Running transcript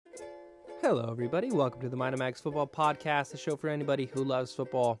Hello, everybody. Welcome to the Mind of Max Football Podcast, the show for anybody who loves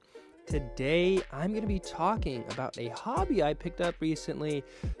football. Today, I'm going to be talking about a hobby I picked up recently,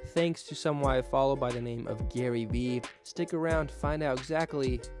 thanks to someone I follow by the name of Gary Vee. Stick around to find out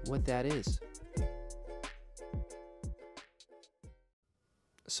exactly what that is.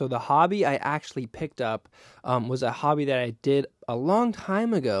 So the hobby I actually picked up was a hobby that I did a long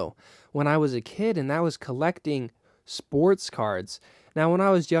time ago when I was a kid, and that was collecting sports cards. Now, when I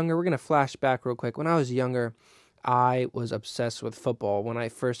was younger, we're going to flash back real quick. When I was younger, I was obsessed with football. When I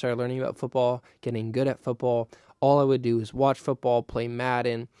first started learning about football, getting good at football, all I would do is watch football, play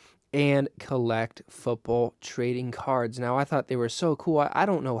Madden, and collect football trading cards. Now, I thought they were so cool. I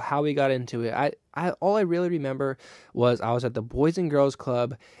don't know how we got into it. All I really remember was I was at the Boys and Girls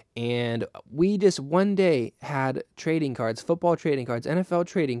Club, and we just one day had trading cards, football trading cards, NFL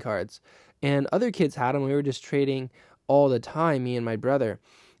trading cards, and other kids had them. We were just trading all the time, me and my brother.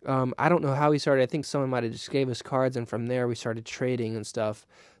 I don't know how we started. I think someone might have just gave us cards, and from there we started trading and stuff.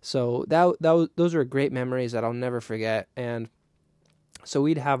 So those were great memories that I'll never forget. And so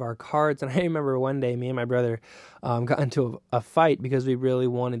we'd have our cards, and I remember one day me and my brother got into a fight because we really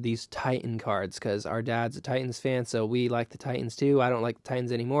wanted these Titan cards because our dad's a Titans fan, so we like the Titans too. I don't like the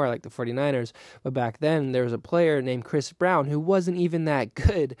Titans anymore. I like the 49ers. But back then, there was a player named Chris Brown who wasn't even that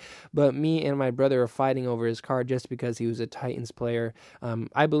good, but me and my brother were fighting over his card just because he was a Titans player.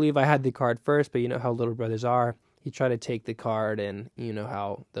 I believe I had the card first, but you know how little brothers are. He tried to take the card, and you know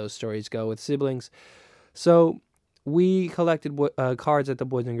how those stories go with siblings. So we collected cards at the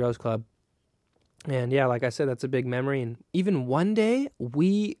Boys and Girls Club. And yeah, like I said, that's a big memory. And even one day,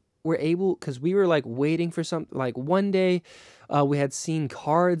 we were able, because we were like waiting for something, like one day we had seen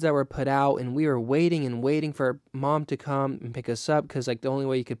cards that were put out, and we were waiting and waiting for mom to come and pick us up, because like the only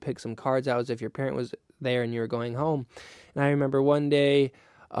way you could pick some cards out was if your parent was there and you were going home. And I remember one day,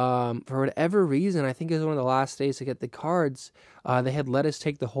 for whatever reason, I think it was one of the last days to get the cards, they had let us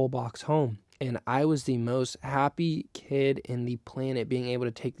take the whole box home. And I was the most happy kid in the planet being able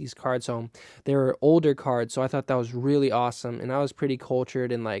to take these cards home. They were older cards, so I thought that was really awesome. And I was pretty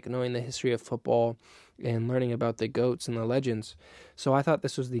cultured in like knowing the history of football and learning about the GOATs and the legends. So I thought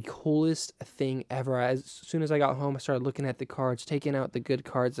this was the coolest thing ever. As soon as I got home, I started looking at the cards, taking out the good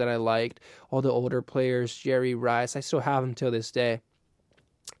cards that I liked, all the older players, Jerry Rice. I still have them till this day.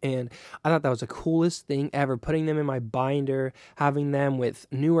 And I thought that was the coolest thing ever, putting them in my binder, having them with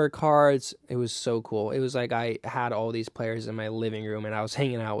newer cards. It was so cool. It was like I had all these players in my living room and I was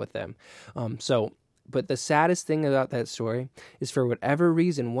hanging out with them. But the saddest thing about that story is, for whatever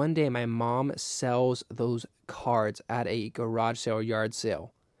reason, one day my mom sells those cards at a garage sale or yard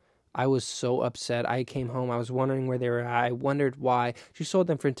sale. I was so upset. I came home. I was wondering where they were at. I wondered why. She sold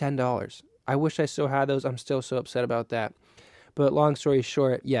them for $10. I wish I still had those. I'm still so upset about that. But long story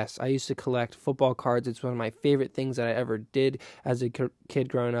short, yes, I used to collect football cards. It's one of my favorite things that I ever did as a kid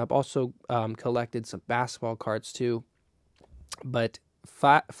growing up. Also collected some basketball cards too. But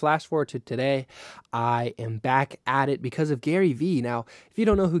flash forward to today, I am back at it because of Gary Vee. Now, if you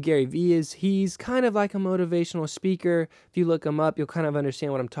don't know who Gary Vee is, he's kind of like a motivational speaker. If you look him up, you'll kind of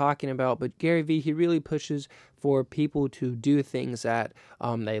understand what I'm talking about. But Gary Vee, he really pushes for people to do things that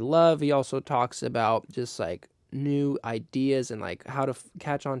they love. He also talks about just like new ideas and like how to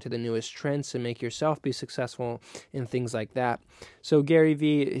catch on to the newest trends to make yourself be successful and things like that. So Gary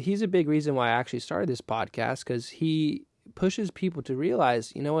Vee, he's a big reason why I actually started this podcast, because he pushes people to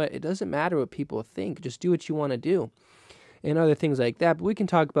realize, you know what, it doesn't matter what people think, just do what you want to do, and other things like that. But we can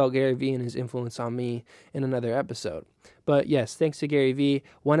talk about Gary Vee and his influence on me in another episode. But yes, thanks to Gary Vee,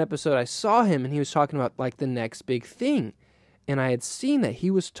 one episode I saw him and he was talking about like the next big thing, and I had seen that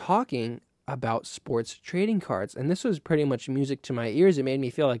he was talking about sports trading cards, and this was pretty much music to my ears. It made me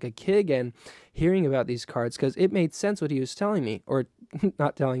feel like a kid again hearing about these cards, because it made sense what he was telling me, or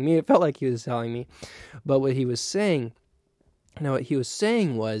not telling me, it felt like he was telling me, but what he was saying. Now, what he was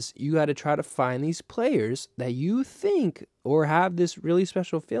saying was, you got to try to find these players that you think or have this really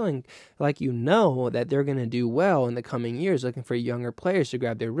special feeling like you know that they're going to do well in the coming years, looking for younger players to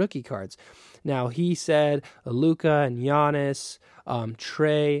grab their rookie cards. Now, he said Luka and Giannis,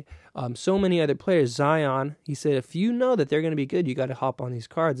 Trey, so many other players, Zion. He said, if you know that they're going to be good, you got to hop on these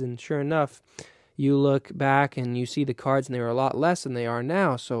cards. And sure enough, you look back and you see the cards and they were a lot less than they are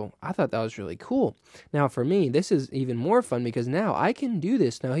now. So I thought that was really cool. Now for me, this is even more fun because now I can do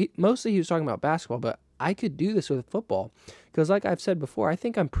this. Now mostly he was talking about basketball, but I could do this with football because like I've said before, I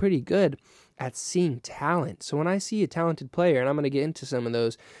think I'm pretty good at seeing talent. So when I see a talented player, and I'm going to get into some of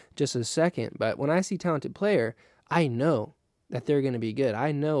those just in a second, but when I see a talented player, I know that they're going to be good.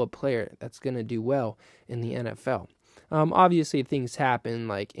 I know a player that's going to do well in the NFL. Obviously, things happen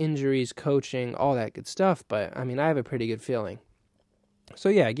like injuries, coaching, all that good stuff, but I mean, I have a pretty good feeling. So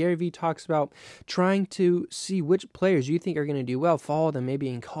yeah, Gary Vee talks about trying to see which players you think are going to do well, follow them maybe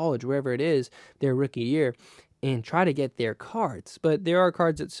in college, wherever it is, their rookie year, and try to get their cards. But there are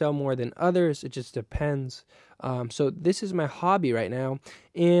cards that sell more than others. It just depends. So this is my hobby right now,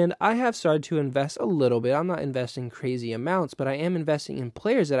 and I have started to invest a little bit. I'm not investing crazy amounts, but I am investing in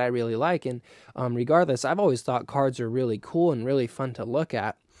players that I really like. And regardless, I've always thought cards are really cool and really fun to look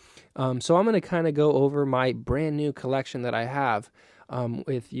at. So I'm going to kind of go over my brand new collection that I have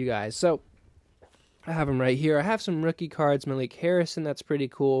with you guys. So I have them right here. I have some rookie cards, Malik Harrison, that's pretty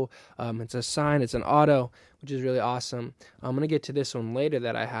cool. It's a sign, it's an auto, which is really awesome. I'm going to get to this one later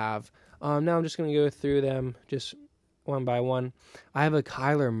that I have. Now I'm just going to go through them just one by one. I have a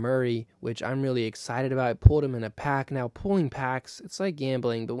Kyler Murray, which I'm really excited about. I pulled him in a pack. Now, pulling packs, it's like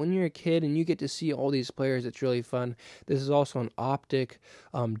gambling, but when you're a kid and you get to see all these players, it's really fun. This is also an optic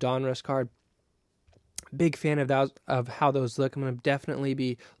Donruss card. Big fan of how those look. I'm going to definitely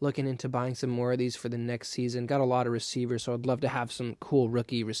be looking into buying some more of these for the next season. Got a lot of receivers, so I'd love to have some cool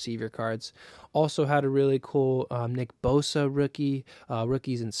rookie receiver cards. Also had a really cool Nick Bosa rookie,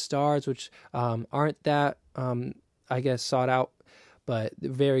 rookies and stars, which aren't that, I guess, sought out, but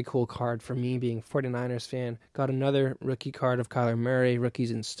very cool card for me being a 49ers fan. Got another rookie card of Kyler Murray,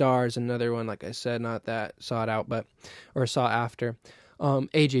 rookies and stars. Another one, like I said, not that sought out, or sought after.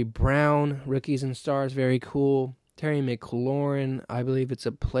 A.J. Brown, rookies and stars, very cool. Terry McLaurin, I believe it's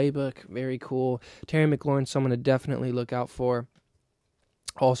a playbook, very cool. Terry McLaurin, someone to definitely look out for.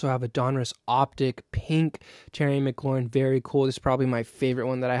 Also have a Donruss Optic Pink Terry McLaurin, very cool. This is probably my favorite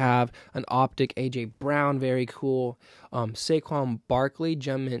one that I have. An Optic A.J. Brown, very cool. Saquon Barkley,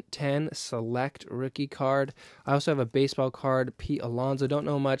 Gem Mint 10 Select Rookie card. I also have a baseball card, Pete Alonso. Don't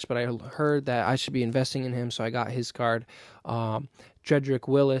know much, but I heard that I should be investing in him, so I got his card. Jedrick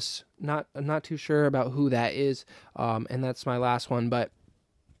Willis, not too sure about who that is, and that's my last one, but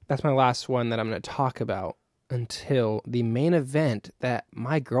that's my last one that I'm going to talk about until the main event that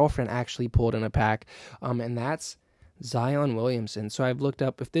my girlfriend actually pulled in a pack, and that's Zion Williamson. So I've looked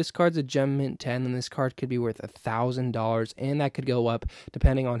up, if this card's a Gem Mint 10, then this card could be worth $1,000, and that could go up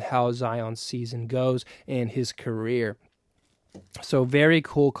depending on how Zion's season goes and his career. So very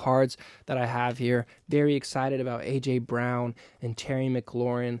cool cards that I have here. Very excited about A.J. Brown and Terry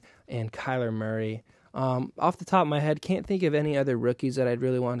McLaurin and Kyler Murray. Off the top of my head, can't think of any other rookies that I'd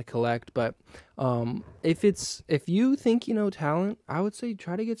really want to collect, but if you think you know talent, I would say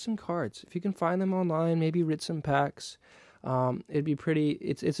try to get some cards. If you can find them online, maybe read some packs. It'd be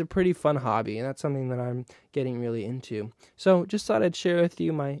it's a pretty fun hobby, and that's something that I'm getting really into. So just thought I'd share with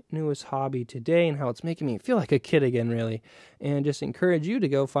you my newest hobby today and how it's making me feel like a kid again, really, and just encourage you to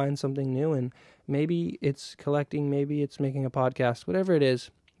go find something new, and maybe it's collecting, maybe it's making a podcast, whatever it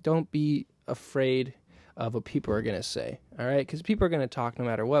is. Don't be afraid of what people are going to say, all right? Because people are going to talk no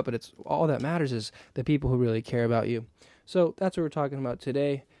matter what, but it's all that matters is the people who really care about you. So that's what we're talking about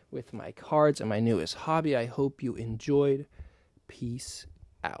today with my cards and my newest hobby. I hope you enjoyed. Peace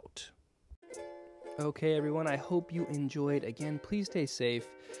out. Okay, everyone, I hope you enjoyed. Again, please stay safe.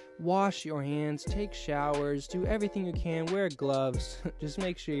 Wash your hands, take showers, do everything you can, wear gloves. Just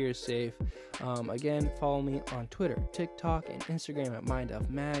make sure you're safe. Again, follow me on Twitter, TikTok, and Instagram at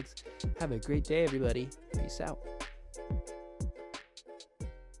MindOfMags. Have a great day, everybody. Peace out.